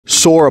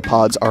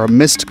Sauropods are a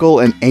mystical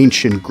and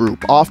ancient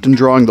group, often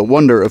drawing the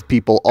wonder of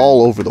people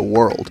all over the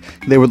world.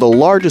 They were the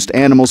largest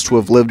animals to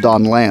have lived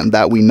on land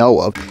that we know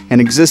of,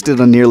 and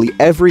existed on nearly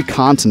every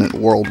continent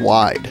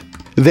worldwide.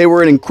 They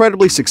were an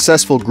incredibly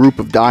successful group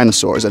of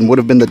dinosaurs and would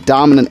have been the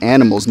dominant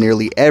animals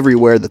nearly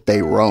everywhere that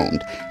they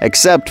roamed,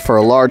 except for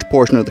a large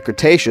portion of the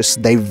Cretaceous.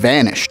 They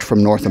vanished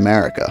from North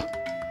America.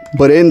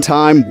 But in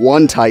time,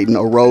 one titan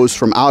arose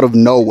from out of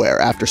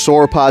nowhere after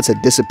sauropods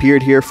had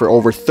disappeared here for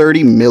over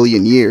 30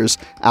 million years,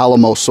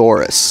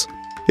 Alamosaurus.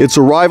 Its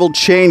arrival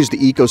changed the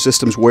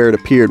ecosystems where it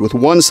appeared, with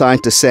one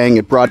scientist saying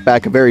it brought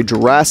back a very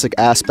Jurassic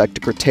aspect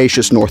to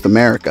Cretaceous North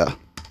America.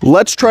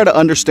 Let's try to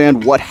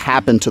understand what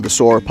happened to the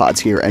sauropods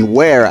here and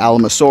where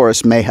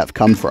Alamosaurus may have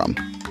come from.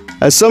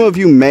 As some of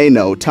you may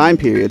know, time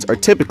periods are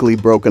typically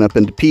broken up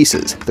into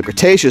pieces. The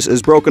Cretaceous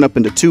is broken up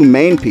into two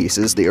main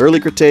pieces, the Early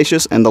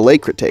Cretaceous and the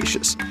Late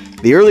Cretaceous.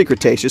 The Early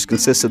Cretaceous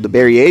consists of the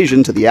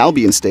Berriasian to the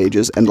Albian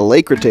stages, and the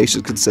Late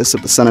Cretaceous consists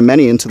of the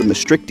Cenomanian to the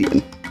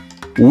Maastrichtian.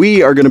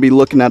 We are going to be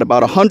looking at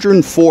about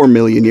 104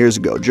 million years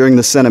ago, during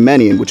the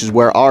Cenomanian, which is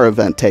where our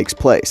event takes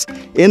place.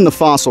 In the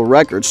fossil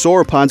record,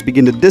 sauropods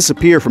begin to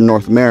disappear from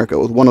North America,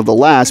 with one of the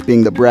last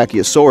being the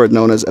brachiosaurid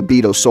known as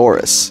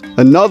Abetosaurus.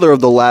 Another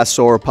of the last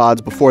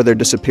sauropods before their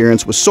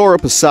disappearance was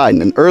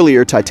Sauroposeidon, an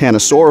earlier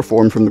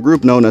titanosauriform from the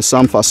group known as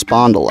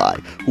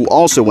Somphospondili, who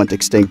also went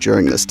extinct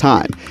during this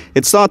time.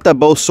 It's thought that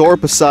both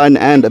Sauroposeidon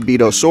and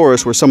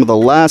Abetosaurus were some of the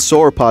last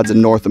sauropods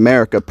in North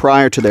America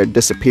prior to their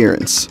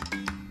disappearance.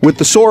 With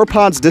the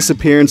sauropods'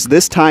 disappearance,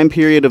 this time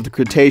period of the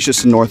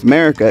Cretaceous in North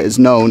America is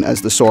known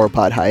as the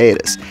sauropod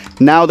hiatus.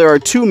 Now, there are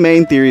two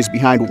main theories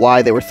behind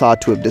why they were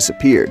thought to have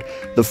disappeared.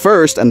 The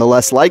first, and the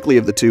less likely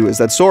of the two, is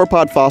that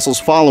sauropod fossils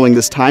following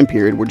this time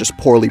period were just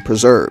poorly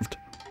preserved.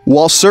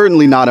 While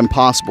certainly not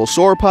impossible,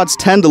 sauropods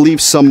tend to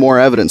leave some more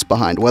evidence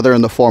behind, whether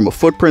in the form of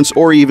footprints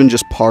or even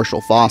just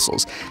partial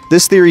fossils.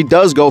 This theory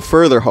does go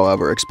further,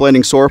 however,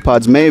 explaining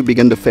sauropods may have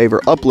begun to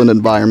favor upland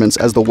environments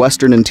as the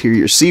western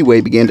interior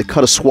seaway began to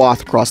cut a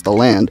swath across the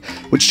land,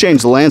 which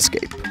changed the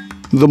landscape.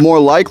 The more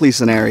likely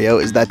scenario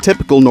is that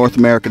typical North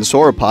American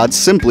sauropods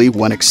simply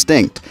went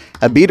extinct.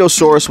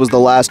 Abetosaurus was the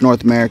last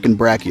North American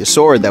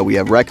brachiosaurid that we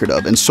have record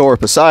of, and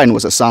Sauroposeidon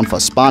was a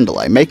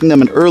Somphospondili, making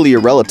them an earlier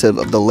relative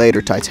of the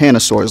later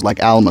titanosaurs like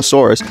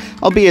Alamosaurus,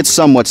 albeit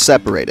somewhat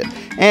separated.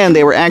 And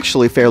they were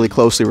actually fairly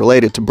closely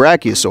related to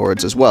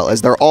brachiosaurids as well,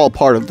 as they're all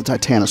part of the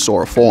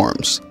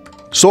titanosauriforms.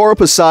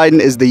 Sauroposeidon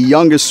is the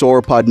youngest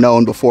sauropod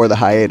known before the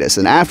hiatus,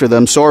 and after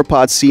them,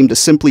 sauropods seem to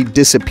simply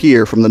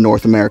disappear from the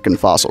North American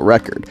fossil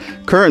record.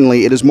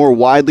 Currently, it is more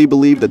widely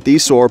believed that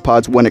these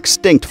sauropods went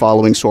extinct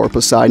following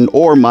Sauroposeidon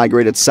or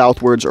migrated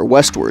southwards or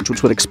westwards,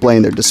 which would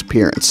explain their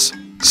disappearance.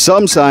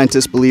 Some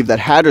scientists believe that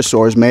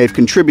hadrosaurs may have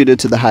contributed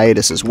to the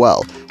hiatus as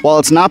well. While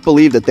it's not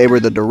believed that they were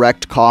the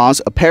direct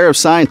cause, a pair of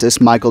scientists,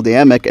 Michael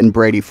Damick and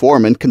Brady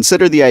Foreman,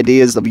 consider the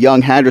ideas of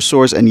young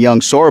hadrosaurs and young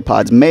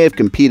sauropods may have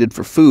competed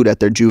for food at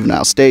their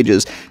juvenile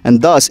stages,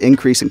 and thus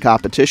increasing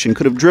competition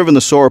could have driven the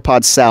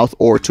sauropods south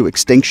or to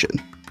extinction.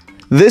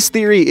 This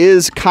theory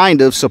is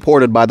kind of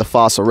supported by the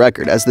fossil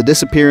record, as the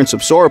disappearance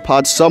of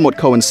sauropods somewhat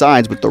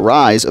coincides with the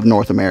rise of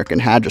North American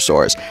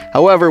hadrosaurs.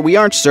 However, we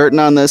aren't certain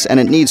on this, and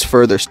it needs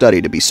further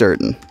study to be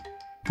certain.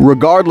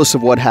 Regardless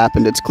of what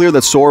happened, it's clear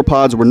that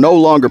sauropods were no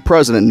longer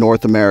present in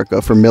North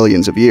America for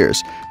millions of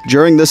years.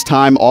 During this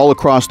time, all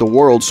across the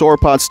world,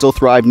 sauropods still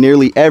thrived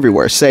nearly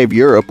everywhere, save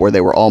Europe, where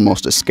they were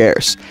almost as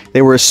scarce.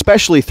 They were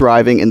especially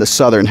thriving in the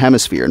southern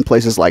hemisphere, in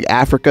places like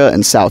Africa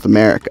and South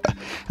America.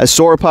 As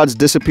sauropods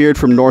disappeared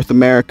from North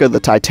America,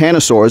 the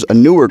titanosaurs, a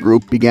newer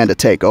group, began to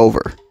take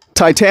over.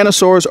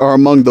 Titanosaurs are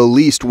among the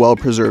least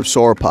well-preserved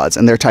sauropods,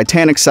 and their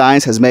titanic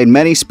size has made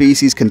many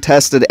species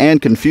contested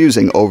and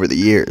confusing over the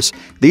years.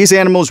 These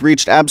animals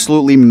reached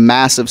absolutely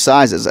massive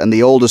sizes, and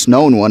the oldest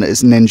known one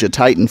is Ninja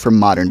Titan from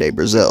modern-day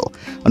Brazil.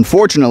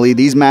 Unfortunately,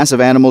 these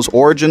massive animals'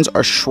 origins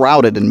are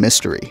shrouded in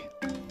mystery.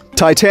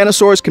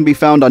 Titanosaurs can be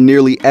found on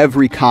nearly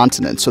every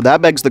continent, so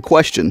that begs the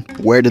question,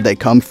 where did they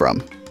come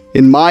from?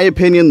 In my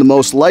opinion, the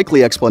most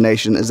likely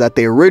explanation is that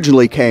they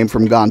originally came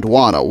from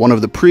Gondwana, one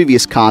of the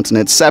previous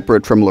continents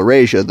separate from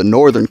Laurasia, the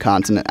northern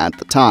continent at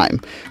the time.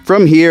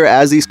 From here,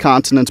 as these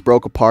continents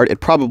broke apart,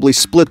 it probably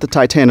split the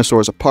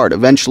titanosaurs apart,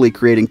 eventually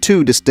creating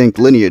two distinct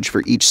lineages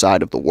for each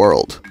side of the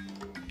world.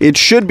 It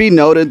should be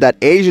noted that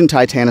Asian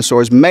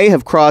titanosaurs may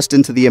have crossed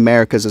into the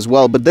Americas as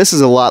well, but this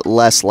is a lot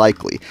less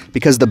likely,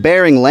 because the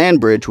Bering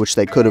Land Bridge, which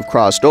they could have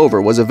crossed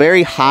over, was a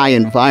very high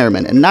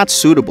environment and not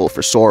suitable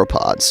for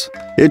sauropods.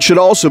 It should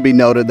also be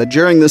noted that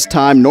during this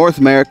time, North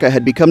America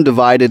had become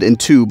divided in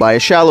two by a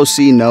shallow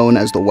sea known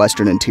as the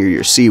Western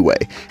Interior Seaway,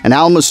 and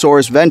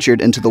Alamosaurus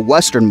ventured into the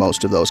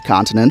westernmost of those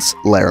continents,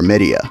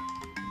 Laramidia.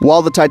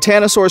 While the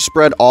titanosaurs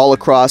spread all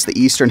across the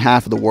eastern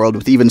half of the world,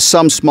 with even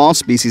some small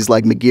species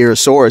like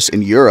Megarosaurus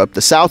in Europe,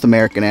 the South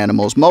American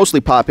animals mostly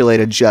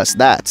populated just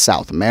that,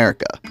 South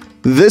America.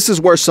 This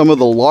is where some of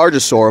the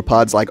largest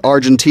sauropods like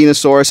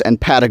Argentinosaurus and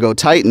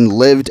Patagotitan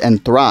lived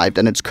and thrived,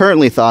 and it's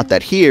currently thought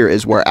that here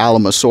is where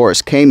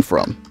Alamosaurus came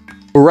from.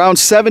 Around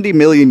 70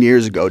 million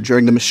years ago,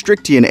 during the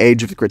Maastrichtian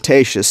age of the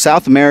Cretaceous,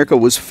 South America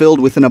was filled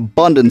with an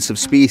abundance of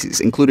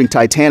species, including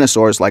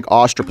titanosaurs like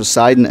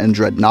Australoposeidon and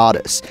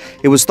Dreadnoughtus.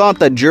 It was thought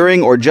that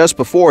during or just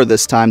before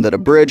this time that a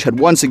bridge had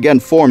once again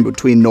formed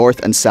between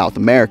North and South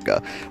America.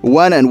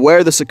 When and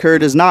where this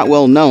occurred is not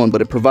well known,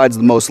 but it provides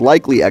the most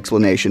likely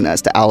explanation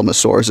as to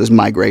Alamosaurus'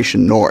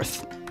 migration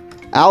north.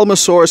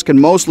 Alamosaurus can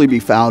mostly be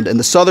found in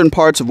the southern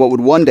parts of what would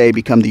one day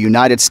become the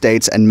United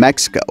States and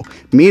Mexico.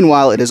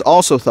 Meanwhile, it is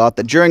also thought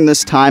that during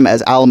this time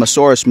as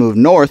Alamosaurus moved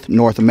north,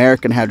 North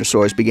American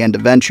hadrosaurs began to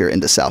venture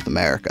into South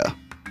America.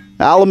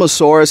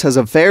 Alamosaurus has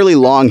a fairly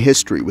long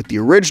history, with the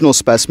original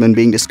specimen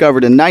being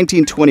discovered in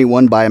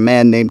 1921 by a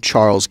man named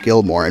Charles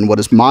Gilmore in what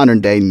is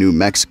modern-day New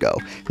Mexico.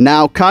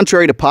 Now,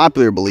 contrary to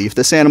popular belief,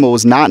 this animal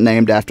was not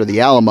named after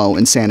the Alamo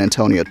in San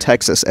Antonio,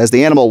 Texas, as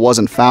the animal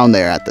wasn't found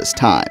there at this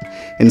time.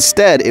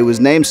 Instead, it was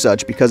named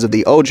such because of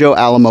the Ojo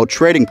Alamo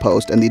trading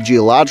post and the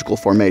geological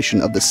formation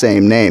of the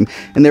same name,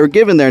 and they were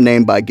given their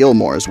name by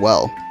Gilmore as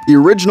well. The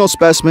original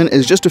specimen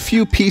is just a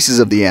few pieces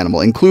of the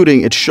animal,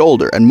 including its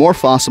shoulder, and more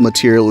fossil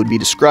material would be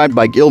described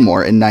by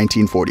Gilmore in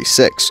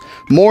 1946.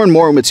 More and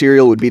more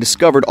material would be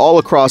discovered all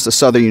across the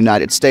southern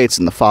United States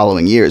in the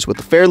following years, with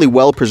a fairly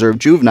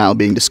well-preserved juvenile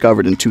being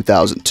discovered in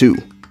 2002.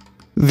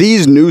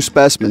 These new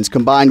specimens,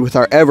 combined with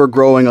our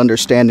ever-growing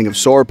understanding of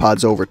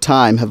sauropods over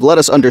time, have let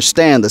us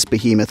understand this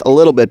behemoth a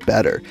little bit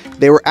better.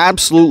 They were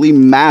absolutely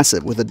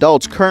massive, with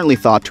adults currently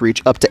thought to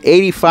reach up to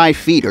 85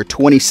 feet or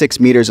 26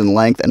 meters in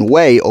length and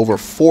weigh over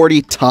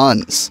 40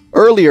 tons.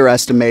 Earlier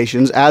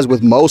estimations, as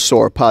with most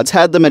sauropods,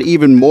 had them at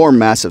even more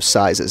massive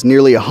sizes,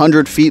 nearly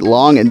 100 feet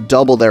long and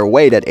double their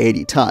weight at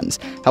 80 tons.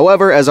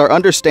 However, as our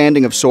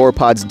understanding of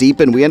sauropods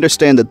deepened, we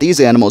understand that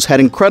these animals had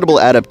incredible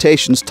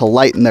adaptations to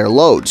lighten their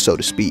load, so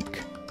to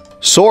speak.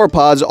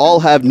 Sauropods all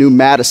have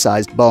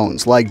pneumaticized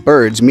bones, like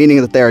birds,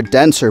 meaning that they are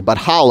denser but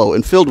hollow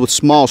and filled with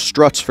small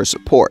struts for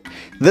support.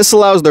 This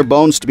allows their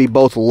bones to be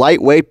both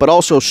lightweight but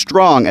also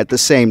strong at the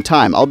same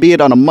time,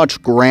 albeit on a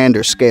much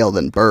grander scale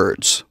than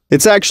birds.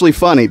 It's actually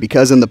funny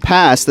because in the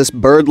past, this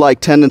bird-like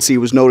tendency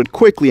was noted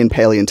quickly in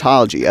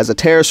paleontology, as a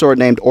pterosaur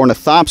named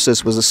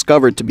Ornithopsis was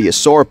discovered to be a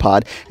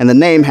sauropod, and the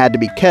name had to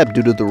be kept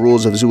due to the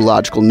rules of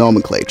zoological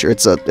nomenclature.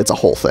 It's a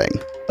whole thing.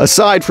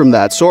 Aside from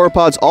that,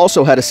 sauropods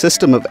also had a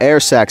system of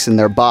air sacs in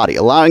their body,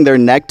 allowing their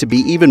neck to be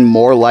even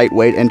more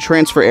lightweight and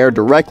transfer air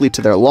directly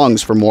to their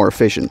lungs for more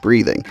efficient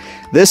breathing.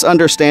 This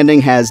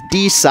understanding has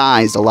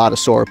de-sized a lot of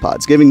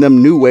sauropods, giving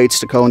them new weights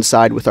to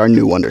coincide with our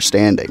new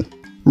understanding.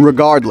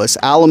 Regardless,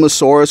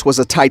 Alamosaurus was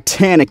a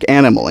titanic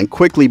animal and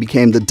quickly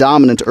became the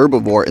dominant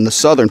herbivore in the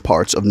southern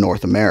parts of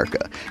North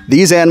America.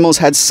 These animals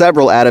had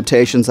several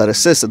adaptations that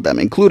assisted them,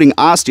 including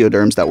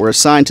osteoderms that were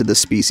assigned to this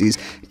species,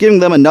 giving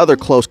them another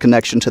close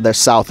connection to their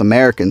South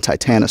American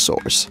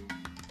titanosaurs.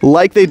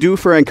 Like they do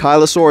for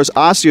ankylosaurs,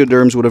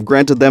 osteoderms would have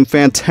granted them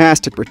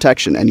fantastic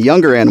protection, and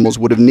younger animals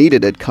would have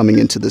needed it coming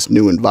into this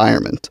new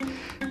environment.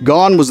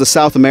 Gone was the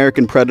South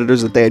American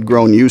predators that they had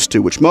grown used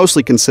to, which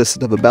mostly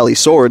consisted of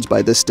abelisaurids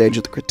by this stage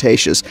of the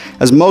Cretaceous,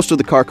 as most of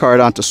the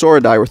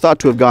Carcharodontosauridae were thought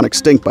to have gone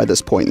extinct by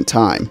this point in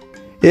time.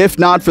 If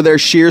not for their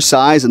sheer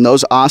size and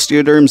those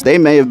osteoderms, they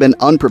may have been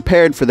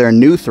unprepared for their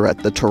new threat,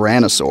 the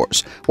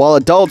tyrannosaurs. While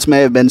adults may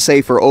have been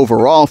safer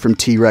overall from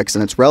T-Rex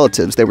and its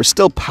relatives, they were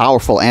still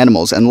powerful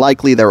animals and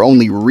likely their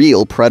only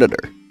real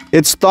predator.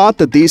 It's thought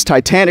that these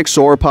titanic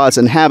sauropods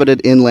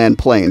inhabited inland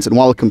plains, and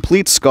while a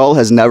complete skull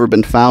has never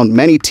been found,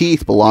 many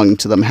teeth belonging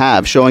to them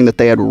have, showing that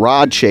they had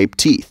rod-shaped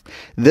teeth.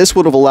 This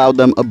would have allowed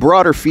them a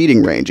broader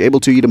feeding range, able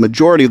to eat a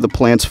majority of the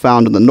plants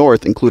found in the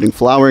north, including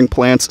flowering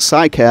plants,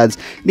 cycads,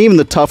 and even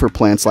the tougher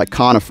plants like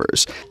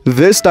conifers.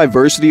 This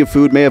diversity of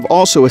food may have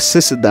also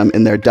assisted them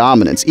in their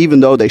dominance, even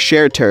though they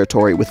shared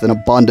territory with an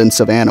abundance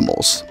of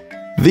animals.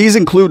 These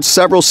include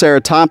several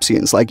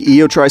ceratopsians like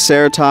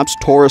Eotriceratops,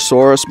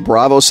 Torosaurus,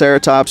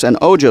 Bravoceratops, and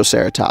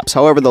Ojoceratops.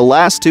 However, the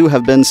last two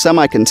have been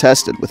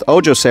semi-contested, with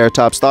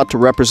Ojoceratops thought to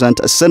represent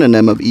a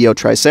synonym of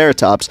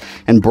Eotriceratops,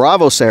 and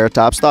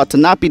Bravoceratops thought to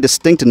not be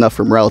distinct enough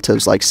from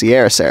relatives like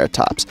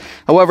Sierraceratops.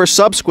 However,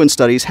 subsequent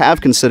studies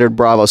have considered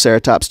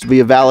Bravoceratops to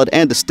be a valid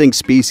and distinct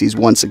species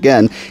once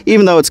again,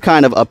 even though it's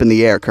kind of up in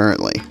the air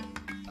currently.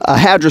 A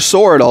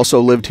hadrosaurid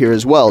also lived here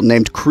as well,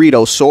 named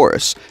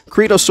Cretaceous.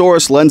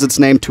 Cretaceous lends its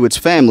name to its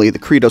family, the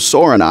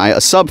Cretosaurini, a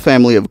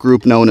subfamily of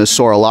group known as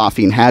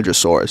Saurolophine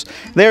hadrosaurs.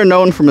 They are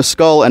known from a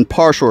skull and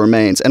partial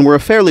remains, and were a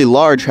fairly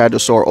large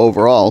hadrosaur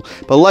overall,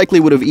 but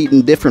likely would have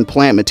eaten different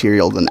plant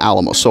material than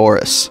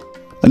Alamosaurus.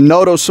 A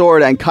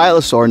nodosaurid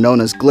ankylosaur known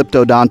as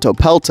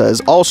Glyptodontopelta is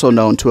also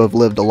known to have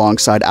lived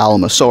alongside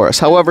Alamosaurus.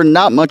 However,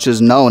 not much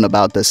is known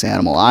about this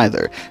animal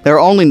either. They are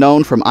only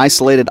known from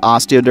isolated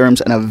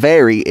osteoderms and a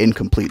very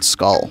incomplete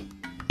skull.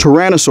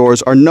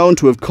 Tyrannosaurs are known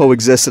to have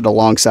coexisted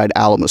alongside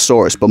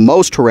Alamosaurus, but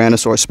most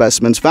Tyrannosaur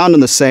specimens found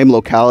in the same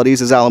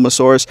localities as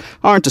Alamosaurus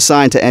aren't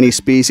assigned to any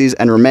species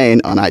and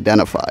remain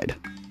unidentified.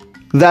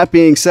 That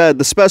being said,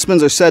 the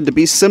specimens are said to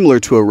be similar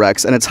to a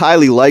rex, and it's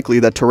highly likely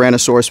that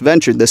Tyrannosaurus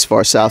ventured this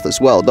far south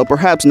as well, though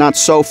perhaps not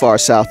so far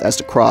south as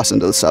to cross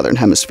into the southern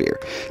hemisphere.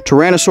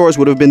 Tyrannosaurs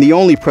would have been the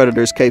only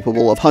predators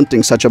capable of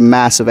hunting such a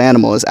massive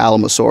animal as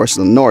Alamosaurus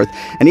in the north,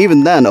 and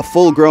even then, a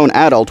full-grown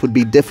adult would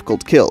be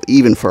difficult to kill,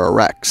 even for a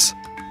rex.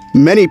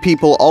 Many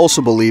people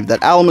also believe that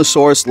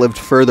Alamosaurus lived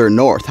further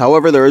north,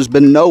 however there has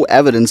been no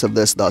evidence of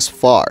this thus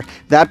far.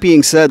 That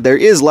being said, there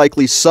is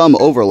likely some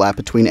overlap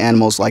between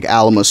animals like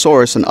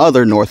Alamosaurus and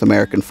other North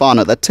American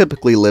fauna that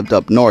typically lived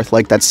up north,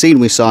 like that scene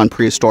we saw in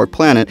Prehistoric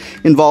Planet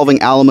involving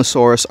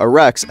Alamosaurus, a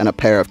rex, and a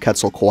pair of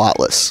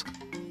Quetzalcoatlus.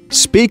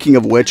 Speaking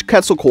of which,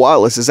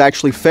 Quetzalcoatlus is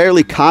actually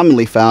fairly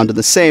commonly found in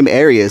the same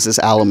areas as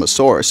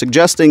Alamosaurus,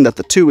 suggesting that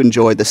the two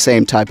enjoyed the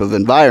same type of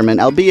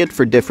environment, albeit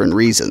for different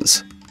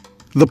reasons.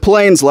 The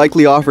plains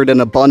likely offered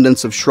an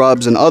abundance of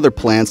shrubs and other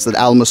plants that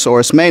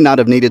Alamosaurus may not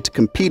have needed to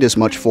compete as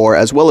much for,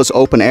 as well as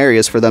open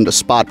areas for them to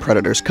spot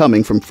predators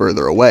coming from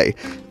further away.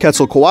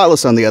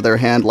 Quetzalcoatlus, on the other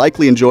hand,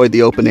 likely enjoyed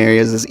the open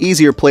areas as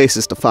easier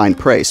places to find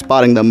prey,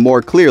 spotting them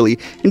more clearly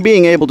and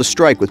being able to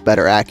strike with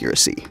better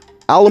accuracy.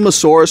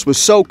 Alamosaurus was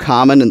so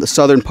common in the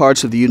southern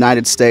parts of the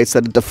United States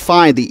that it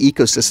defined the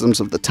ecosystems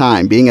of the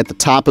time, being at the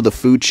top of the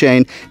food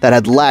chain that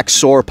had lacked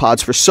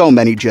sauropods for so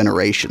many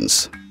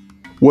generations.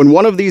 When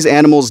one of these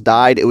animals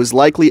died, it was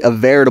likely a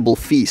veritable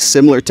feast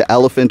similar to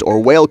elephant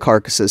or whale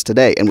carcasses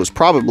today, and was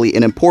probably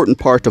an important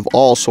part of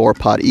all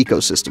sauropod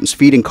ecosystems,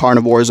 feeding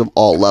carnivores of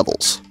all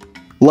levels.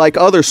 Like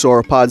other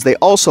sauropods, they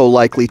also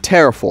likely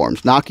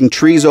terraformed, knocking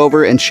trees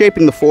over and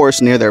shaping the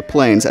forest near their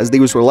plains, as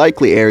these were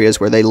likely areas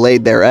where they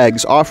laid their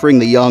eggs, offering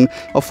the young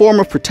a form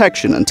of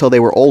protection until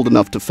they were old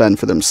enough to fend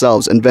for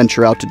themselves and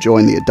venture out to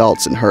join the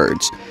adults in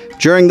herds.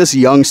 During this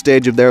young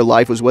stage of their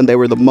life was when they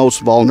were the most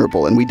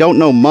vulnerable, and we don't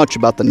know much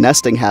about the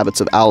nesting habits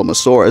of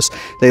Alamosaurus.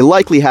 They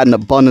likely had an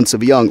abundance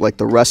of young like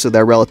the rest of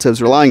their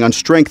relatives, relying on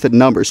strength and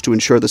numbers to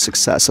ensure the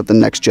success of the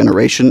next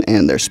generation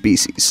and their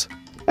species.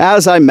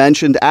 As I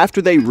mentioned,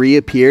 after they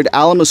reappeared,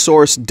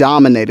 Alamosaurus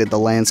dominated the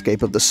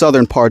landscape of the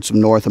southern parts of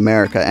North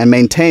America and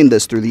maintained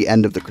this through the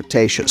end of the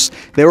Cretaceous.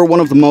 They were one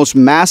of the most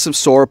massive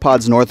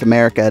sauropods North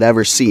America had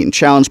ever seen,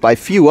 challenged by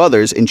few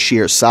others in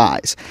sheer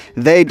size.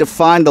 They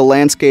defined the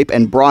landscape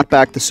and brought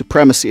back the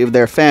supremacy of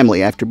their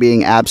family after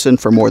being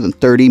absent for more than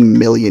 30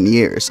 million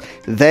years.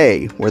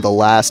 They were the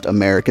last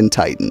American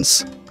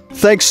titans.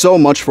 Thanks so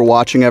much for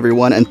watching,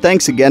 everyone, and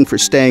thanks again for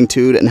staying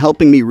tuned and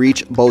helping me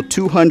reach both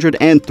 200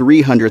 and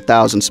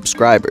 300,000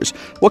 subscribers.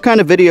 What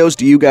kind of videos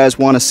do you guys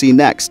want to see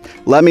next?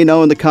 Let me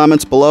know in the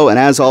comments below, and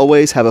as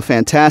always, have a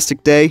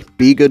fantastic day,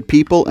 be good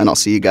people, and I'll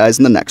see you guys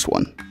in the next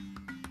one.